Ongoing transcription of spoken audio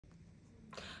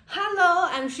Hello,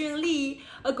 I'm Shuying,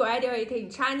 a graduate in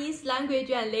Chinese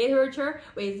language and literature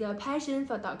with a passion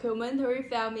for documentary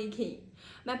filmmaking.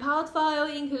 My portfolio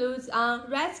includes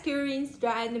rescuing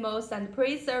stray animals and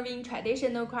preserving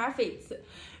traditional crafts,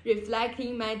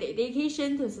 reflecting my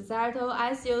dedication to societal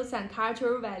issues and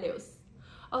cultural values.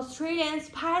 Australia's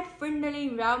pet-friendly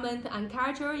environment and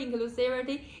cultural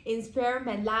inclusivity inspire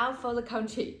my love for the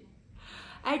country.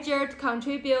 I dare to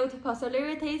contribute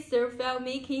posterity through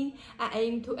filmmaking and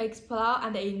aim to explore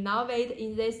and innovate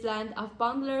in this land of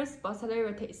boundless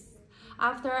possibilities.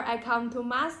 After I come to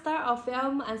Master of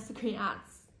Film and Screen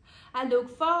Arts, I look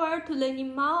forward to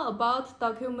learning more about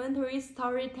documentary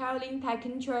storytelling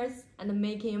techniques and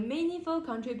making a meaningful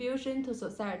contribution to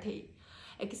society.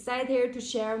 Excited to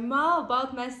share more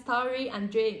about my story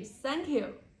and dreams. Thank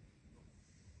you.